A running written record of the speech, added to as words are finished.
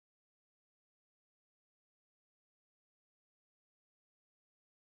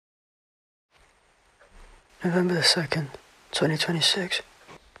November the 2nd, 2026.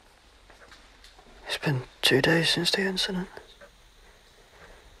 It's been 2 days since the incident.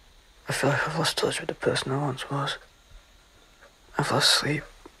 I feel like I've lost touch with the person I once was. I've lost sleep,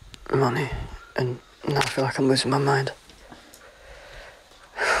 money, and now I feel like I'm losing my mind.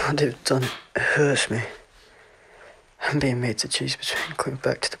 What they've done hurts me. I'm being made to choose between going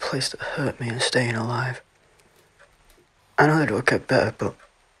back to the place that hurt me and staying alive. I know that it'll get better, but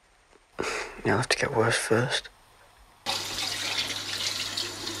it'll have to get worse first.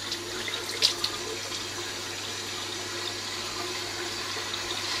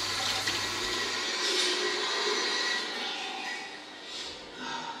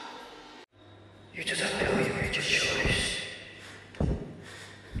 You just feel you made your choice.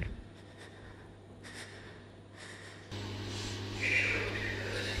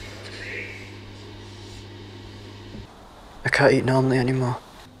 I can't eat normally anymore.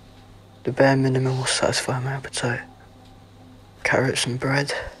 The bare minimum will satisfy my appetite. Carrots and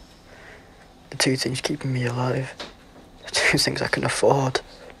bread. The two things keeping me alive. The two things I can afford.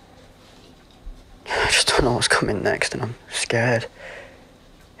 I just don't know what's coming next and I'm scared.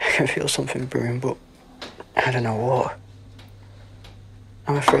 I can feel something brewing, but I don't know what.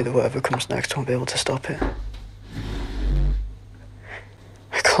 I'm afraid that whatever comes next won't be able to stop it.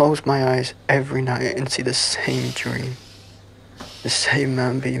 I close my eyes every night and see the same dream. The same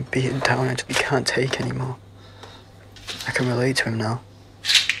man being beaten down until he can't take anymore. I can relate to him now.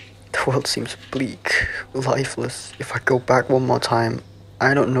 The world seems bleak, lifeless. If I go back one more time,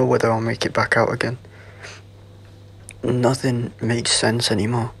 I don't know whether I'll make it back out again. Nothing makes sense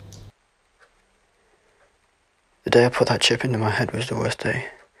anymore. The day I put that chip into my head was the worst day.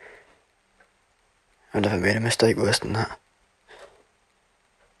 I've never made a mistake worse than that.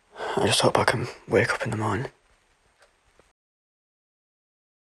 I just hope I can wake up in the morning.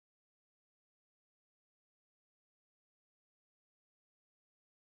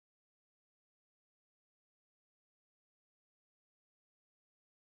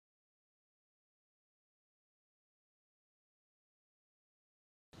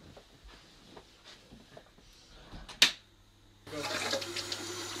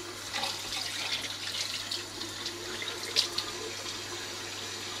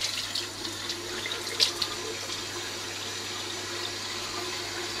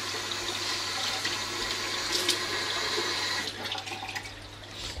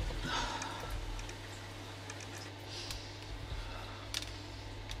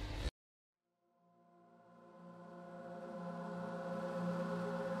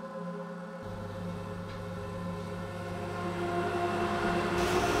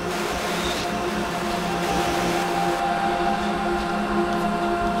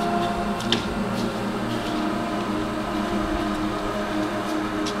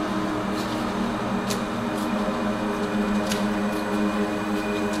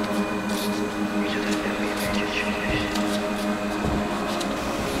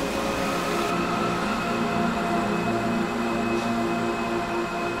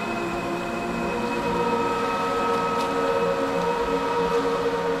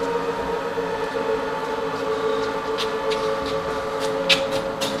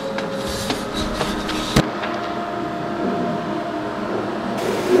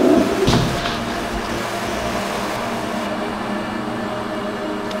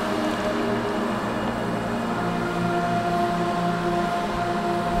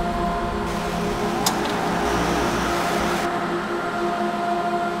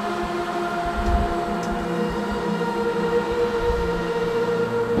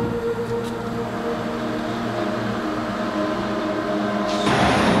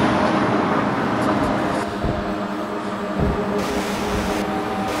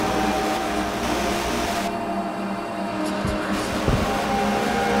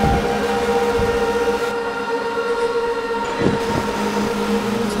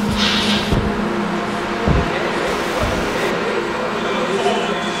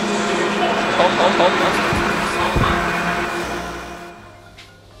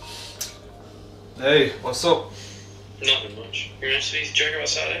 Hey, what's up? Nothing much. You're going to see Jagger about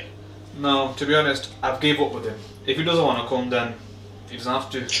Saturday? No, to be honest, I've gave up with him. If he doesn't want to come, then he doesn't have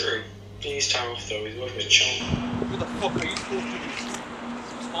to. True. He needs time off though, he's working with CHON. Who the fuck are you talking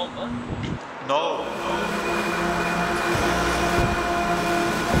to? Small man? No.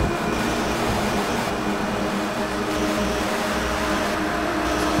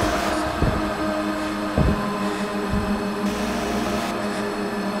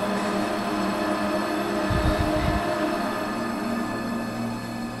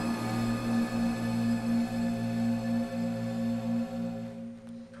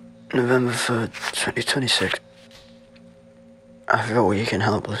 November 3rd, 2026. I felt weak and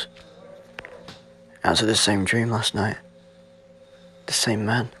helpless. I had the same dream last night. The same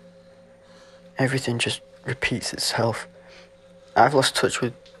man. Everything just repeats itself. I've lost touch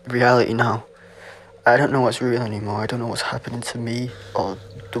with reality now. I don't know what's real anymore. I don't know what's happening to me or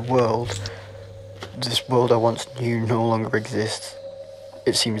the world. This world I once knew no longer exists.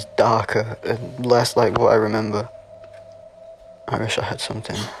 It seems darker and less like what I remember. I wish I had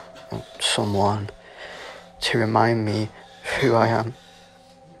something, someone, to remind me who I am.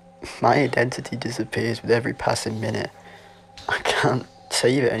 My identity disappears with every passing minute. I can't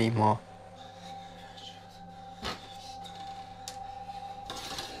save it anymore.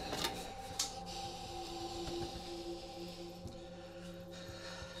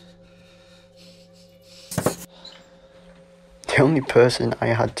 The only person I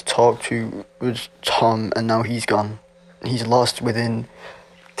had to talk to was Tom, and now he's gone. He's lost within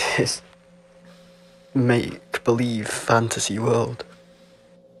this make-believe fantasy world.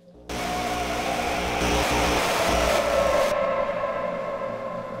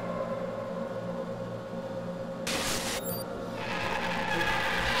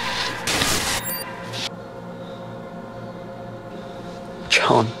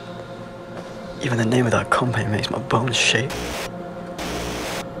 CHON. Even the name of that company makes my bones shake.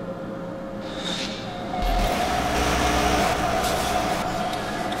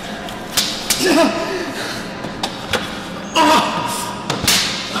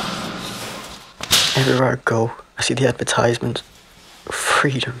 Everywhere I go, I see the advertisements.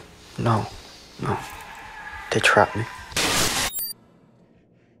 Freedom. No. They trap me.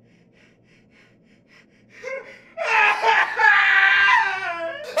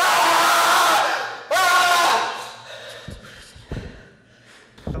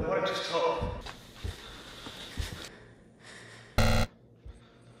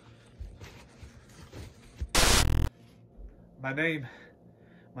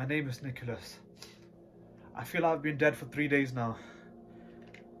 My name is Nicholas. I feel I've been dead for 3 days now.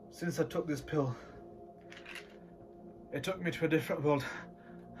 Since I took this pill, it took me to a different world.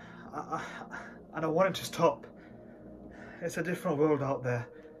 And I wanted to stop. It's a different world out there.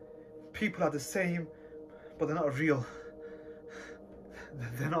 People are the same, but they're not real.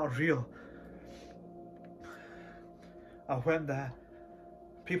 They're not real. I went there.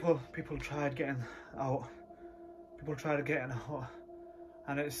 People tried getting out.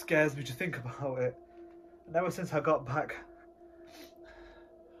 And it scares me to think about it. And ever since I got back,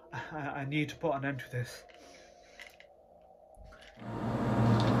 I need to put an end to this.